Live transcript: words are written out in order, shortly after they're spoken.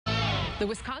The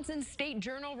Wisconsin State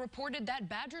Journal reported that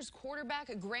Badgers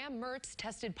quarterback Graham Mertz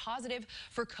tested positive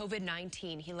for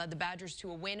COVID-19. He led the Badgers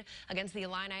to a win against the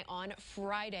Illini on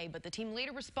Friday, but the team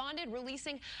later responded,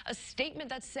 releasing a statement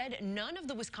that said none of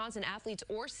the Wisconsin athletes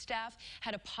or staff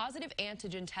had a positive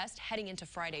antigen test heading into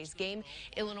Friday's game.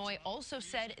 Illinois also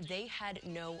said they had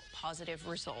no positive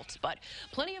results, but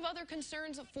plenty of other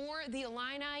concerns for the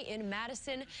Illini in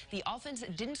Madison. The offense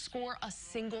didn't score a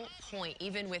single point,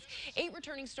 even with 8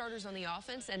 returning starters on the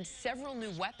offense and several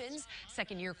new weapons.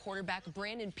 Second-year quarterback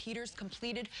Brandon Peters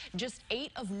completed just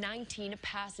 8 of 19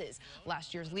 passes.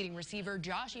 Last year's leading receiver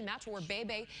Josh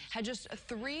Bebe had just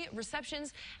 3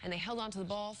 receptions, and they held onto the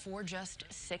ball for just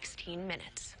 16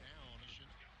 minutes.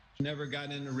 Never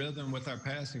gotten in the rhythm with our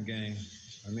passing game.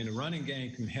 I mean, the running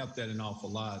game can help that an awful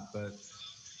lot, but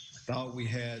I thought we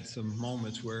had some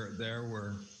moments where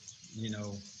you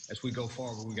know, as we go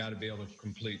forward, we got to be able to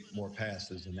complete more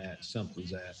passes than that. Simple as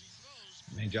that.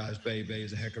 I mean, Josh Bebe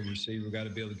is a heck of a receiver. We got to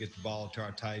be able to get the ball to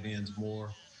our tight ends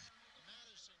more.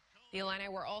 The Illini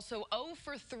were also 0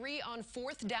 for 3 on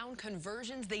 4th down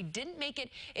conversions. They didn't make it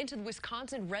into the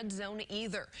Wisconsin red zone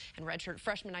either. And redshirt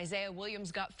freshman Isaiah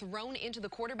Williams got thrown into the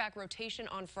quarterback rotation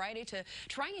on Friday to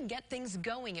try and get things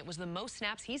going. It was the most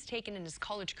snaps he's taken in his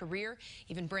college career.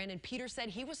 Even Brandon Peters said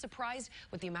he was surprised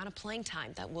with the amount of playing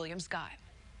time that Williams got.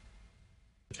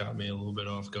 It caught me a little bit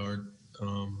off guard.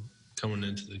 Coming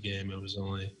into the game, it was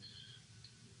only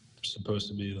supposed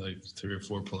to be like 3 or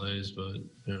 4 plays, but,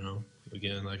 you know,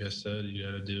 again, like I said, you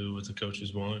got to do what the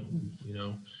coaches want, you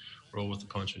know, roll with the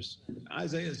punches.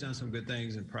 Isaiah's done some good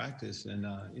things in practice, and,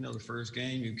 you know, the first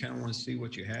game, you kind of want to see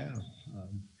what you have.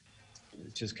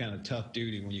 It's just kind of tough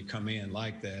duty when you come in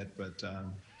like that, but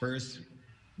first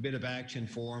bit of action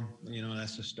for him, you know,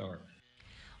 that's the start.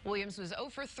 Williams was 0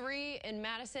 for 3 in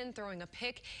Madison, throwing a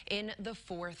pick in the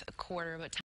 4th quarter. But